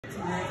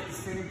then at the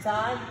same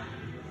time,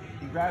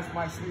 he grabs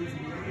my sleeves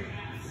immediately,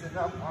 sit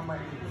up on my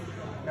knees,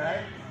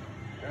 okay?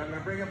 And I'm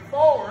gonna bring him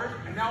forward,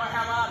 and now I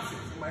have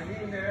options. My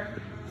knee there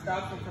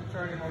stops him from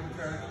turning over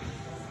turn,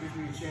 gives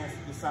me a chance to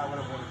decide what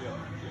I want to do.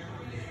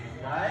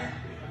 Okay?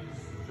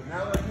 So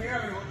now that I'm here,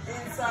 I'm gonna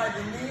go inside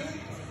the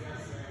knee.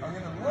 I'm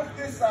gonna look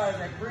this side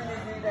and I bring his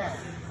knee down.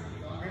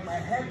 Bring my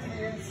head to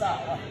the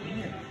inside. Up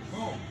here.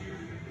 Boom.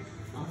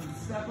 I'm gonna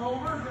step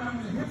over, then I'm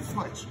gonna hip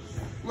switch.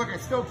 Look, I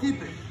still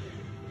keep it.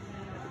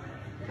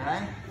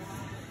 Okay?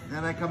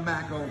 Then I come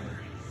back over.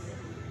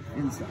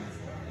 Inside.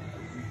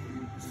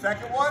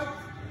 Second one.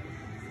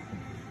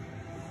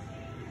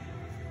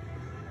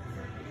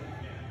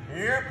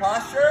 Here,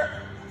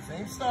 posture.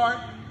 Same start.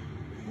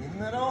 In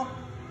the middle.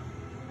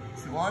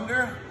 2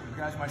 under.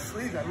 Grab my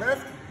sleeves, I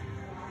lift.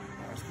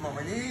 I come on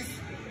my knees.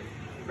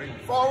 Bring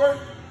it forward.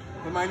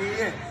 Put my knee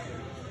in.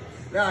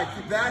 Now I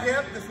keep that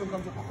hip. This one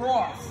comes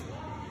across.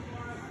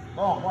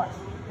 Oh, watch.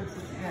 Hips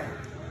again.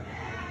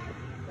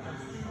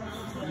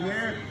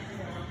 Here.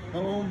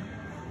 Boom.